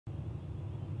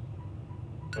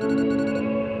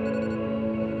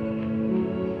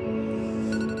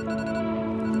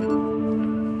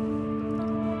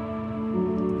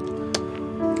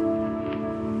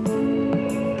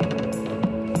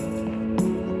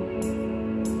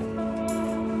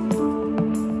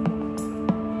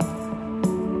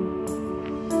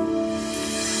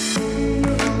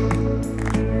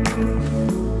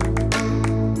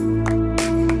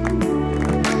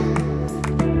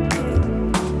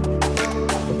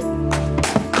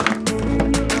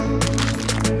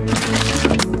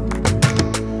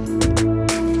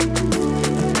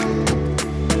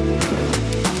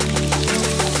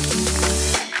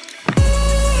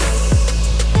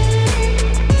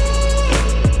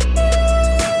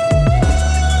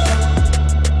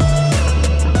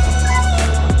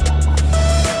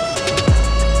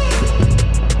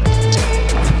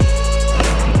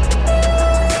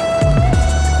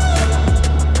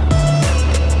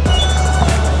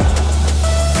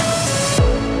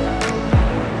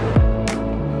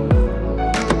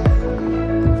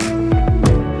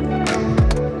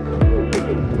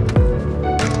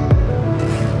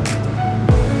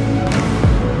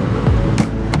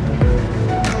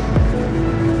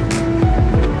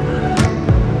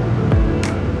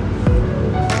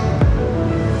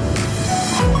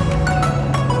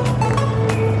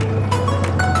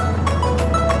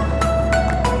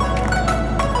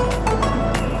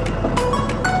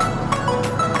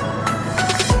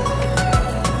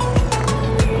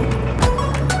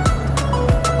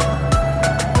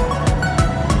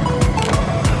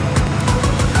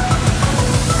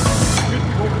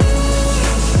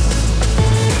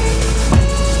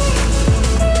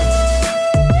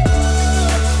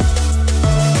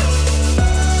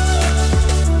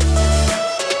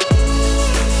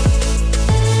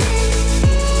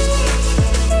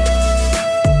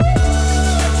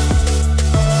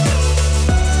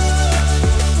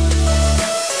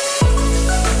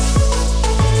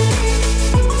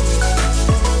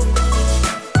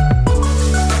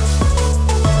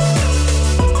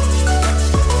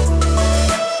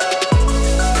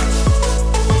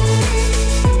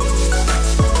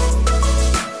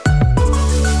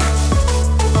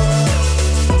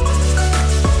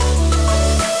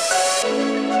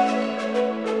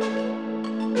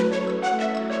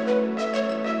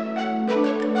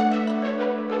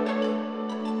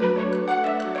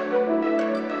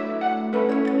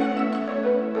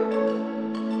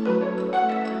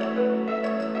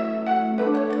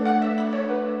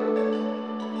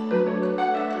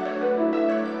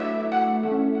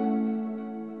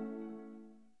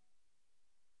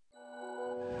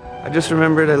I just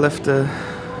remembered I left a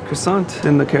croissant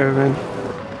in the caravan.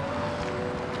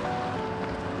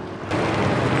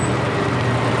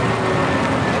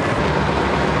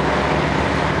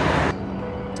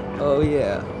 Oh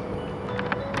yeah.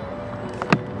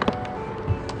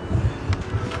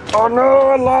 Oh no,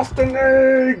 I lost an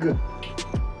egg!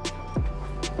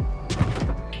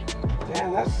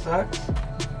 Damn, that sucks.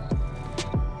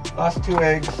 Lost 2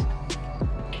 eggs.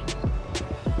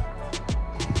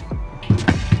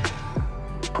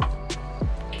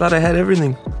 Thought I had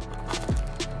everything.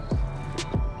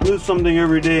 Lose something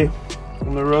every day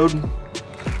on the road.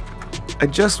 I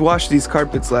just washed these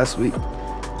carpets last week.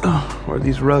 Oh, or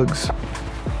these rugs.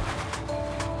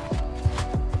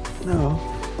 No.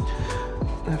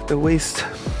 I have to waste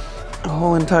a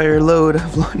whole entire load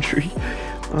of laundry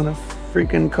on a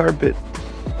freaking carpet.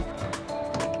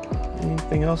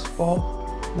 Anything else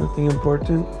fall? Nothing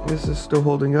important. This is still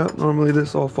holding up. Normally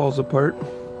this all falls apart,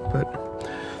 but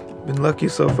been lucky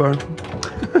so far.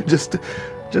 just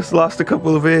lost a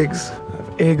couple of eggs. I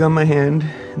have egg on my hand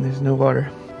and there's no water.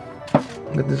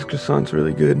 But this croissant's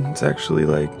really good. It's actually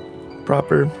like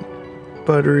proper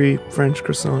buttery French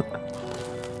croissant.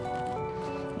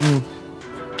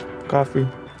 Coffee.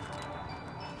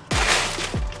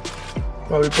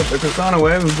 Probably put the croissant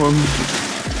away before we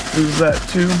lose that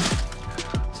too.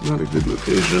 It's not a good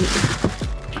location.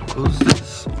 Close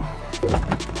this.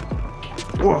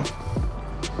 Whoa.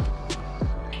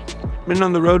 Been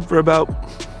on the road for about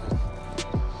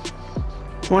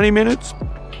 20 minutes,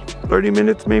 30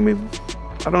 minutes maybe.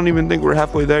 I don't even think we're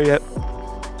halfway there yet.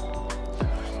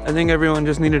 I think everyone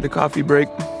just needed a coffee break.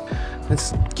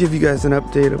 Let's give you guys an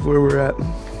update of where we're at.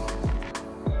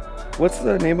 What's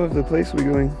the name of the place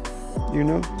we're going? You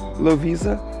know?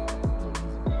 Lovisa?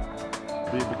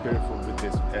 Be careful with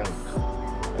this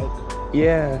elk.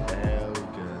 Yeah.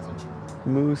 Elk.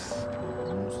 Moose.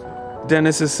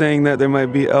 Dennis is saying that there might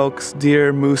be elks,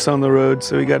 deer, moose on the road,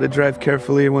 so we gotta drive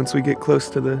carefully once we get close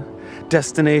to the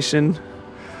destination.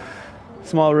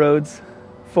 Small roads,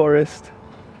 forest,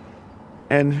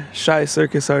 and shy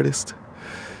circus artist.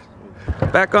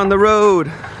 Back on the road.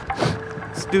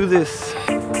 Let's do this.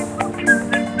 I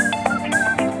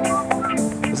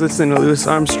was listening to Louis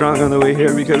Armstrong on the way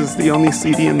here because it's the only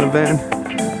CD in the van.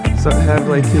 So I have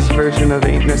like his version of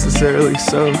Ain't Necessarily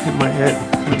So in my head.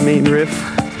 The main riff.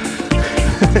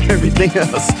 Everything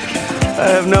else, I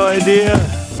have no idea.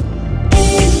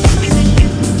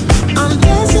 I'm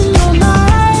dancing all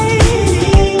night.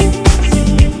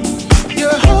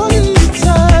 You're holding me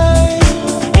tight.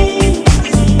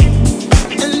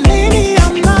 And maybe I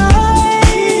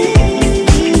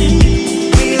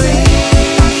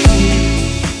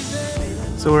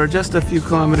might. So we're just a few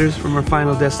kilometers from our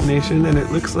final destination, and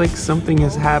it looks like something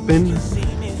has happened.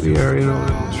 We are in a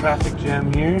little traffic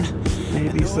jam here.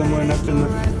 Maybe someone up in the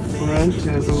front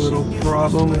has a little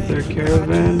problem with their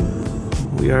caravan.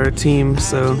 We are a team,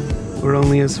 so we're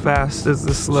only as fast as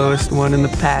the slowest one in the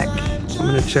pack. I'm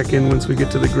gonna check in once we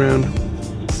get to the ground.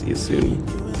 See you soon.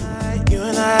 You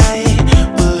and I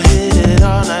will hit it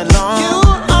all night long. You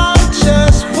are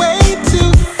just way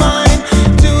too fine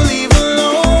to leave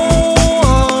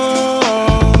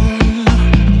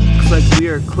alone. Looks like we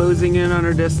are closing in on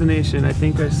our destination. I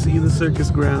think I see the circus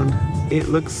ground. It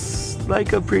looks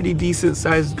like a pretty decent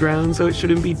sized ground, so it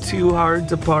shouldn't be too hard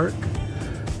to park,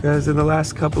 because in the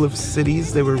last couple of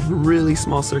cities they were really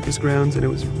small circus grounds and it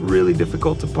was really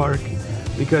difficult to park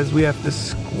because we have to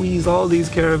squeeze all these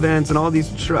caravans and all these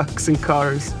trucks and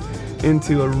cars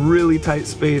into a really tight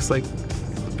space, like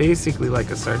basically like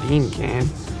a sardine can.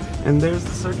 And there's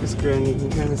the circus ground, you can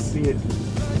kind of see it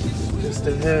just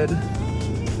ahead.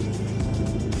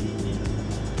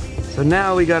 So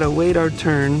now we gotta wait our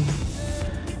turn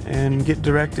and get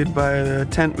directed by the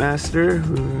tent master,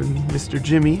 Mr.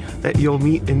 Jimmy, that you'll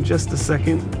meet in just a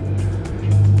second.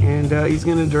 And he's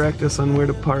gonna direct us on where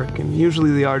to park. And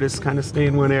usually the artists kind of stay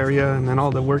in one area, and then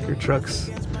all the worker trucks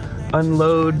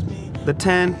unload the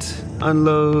tent,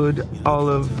 unload all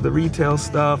of the retail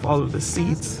stuff, all of the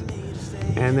seats,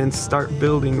 and then start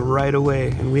building right away.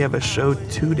 And we have a show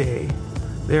today.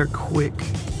 They're quick.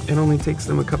 It only takes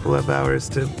them a couple of hours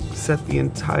to set the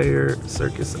entire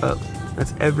circus up.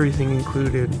 That's everything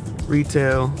included.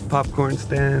 Retail, popcorn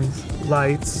stands,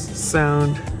 lights,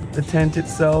 sound, the tent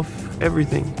itself,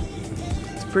 everything.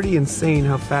 It's pretty insane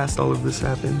how fast all of this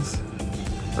happens.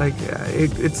 Like,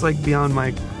 it's like beyond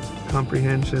my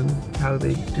comprehension how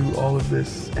they do all of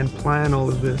this and plan all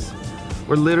of this.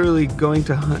 We're literally going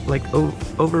to hunt like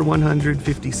over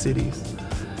 150 cities.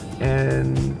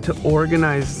 And to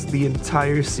organize the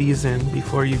entire season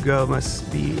before you go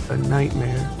must be a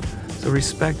nightmare. So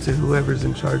respect to whoever's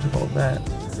in charge of all that.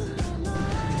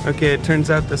 Okay, it turns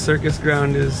out the circus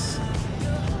ground is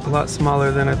a lot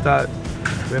smaller than I thought.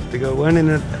 We have to go one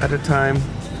at a time,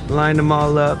 line them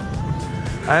all up.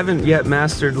 I haven't yet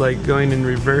mastered like going in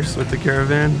reverse with the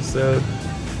caravan, so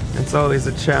it's always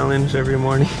a challenge every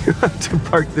morning to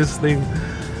park this thing.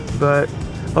 But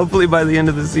hopefully by the end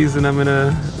of the season I'm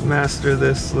gonna master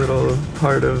this little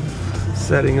part of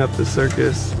setting up the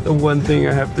circus. The one thing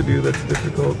I have to do that's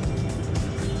difficult.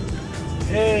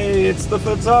 Hey, it's the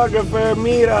photographer,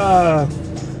 Mira!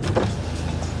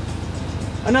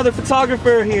 Another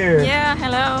photographer here! Yeah,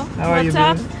 hello. How are you,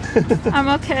 What's up? I'm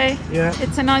okay. Yeah.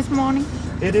 It's a nice morning.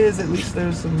 It is, at least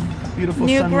there's some beautiful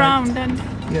New sunlight. ground and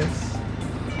Yes.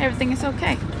 everything is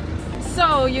okay.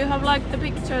 So, you have liked the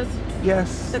pictures?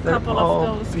 Yes, The they're couple all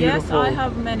of those. beautiful. Yes, I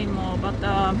have many more, but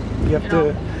You have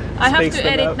to I have space to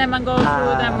them edit out. them and go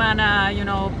through them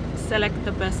and select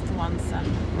the best ones. And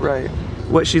Right.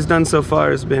 What she's done so far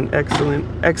has been excellent.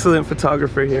 Excellent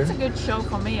photographer here. it's a good show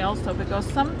for me also, because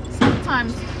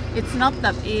sometimes it's not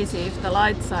that easy if the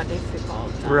lights are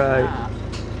difficult. And, Right.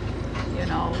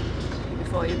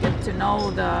 Before you get to know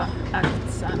the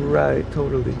acts, and Right,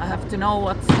 totally. I have to know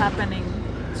what's happening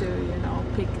to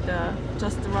pick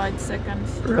just the right seconds.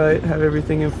 Right, have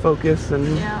everything in focus and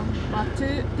Yeah, but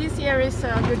this year is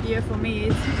a good year for me.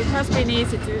 It has been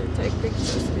easy to take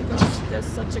pictures because there's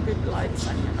such a good lights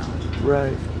and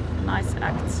right. nice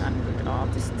acts and good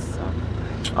artists. So.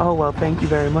 Oh well, thank you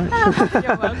very much.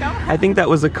 You're welcome. I think that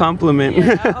was a compliment.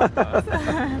 Yeah, of course.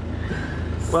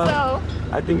 Well, So,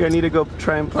 I think I need to go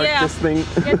try and park yeah, this thing.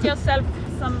 get yourself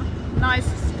some nice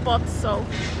spots. So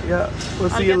Yeah, we'll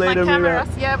see I'll you get later, my Mira.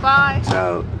 cameras. Yeah, bye.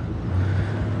 Ciao.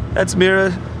 That's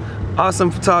Mira,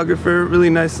 awesome photographer, really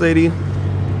nice lady.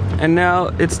 And now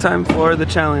it's time for the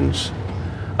challenge.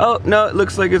 Oh no, it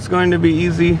looks like it's going to be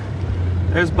easy.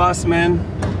 There's Boss Man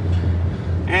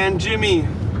and Jimmy.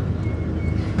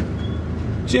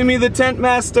 Jimmy the tent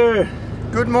master.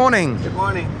 Good morning. Good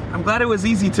morning. I'm glad it was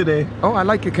easy today. Oh, I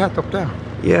like your cat up there.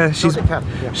 Yeah, she's the cat,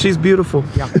 yeah. she's beautiful.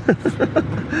 Yeah.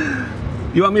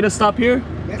 You want me to stop here?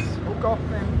 Yes, hook off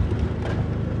then.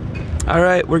 All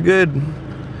right, we're good.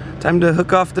 Time to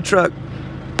hook off the truck.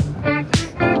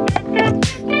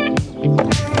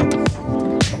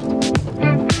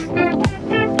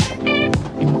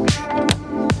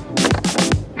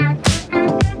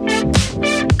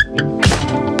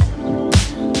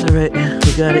 All right,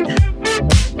 we got it.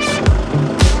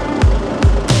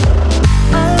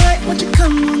 Alright, won't you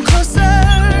come on closer?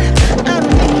 I don't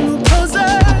need no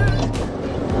poser.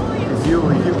 If you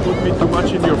put me too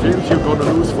much in your films, you're gonna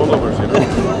lose followers, you know.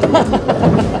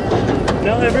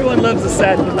 No, everyone loves a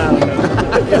sad amount.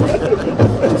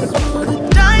 Roll the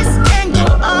dice and go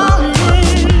all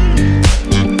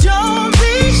in. Don't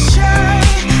be shy,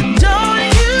 don't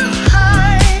you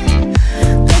hide.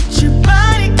 Let your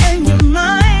body and your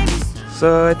mind.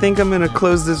 So I think I'm gonna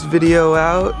close this video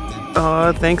out.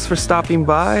 Thanks for stopping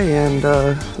by, and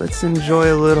let's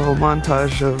enjoy a little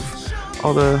montage of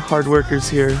all the hard workers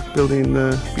here building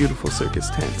the beautiful circus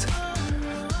tent.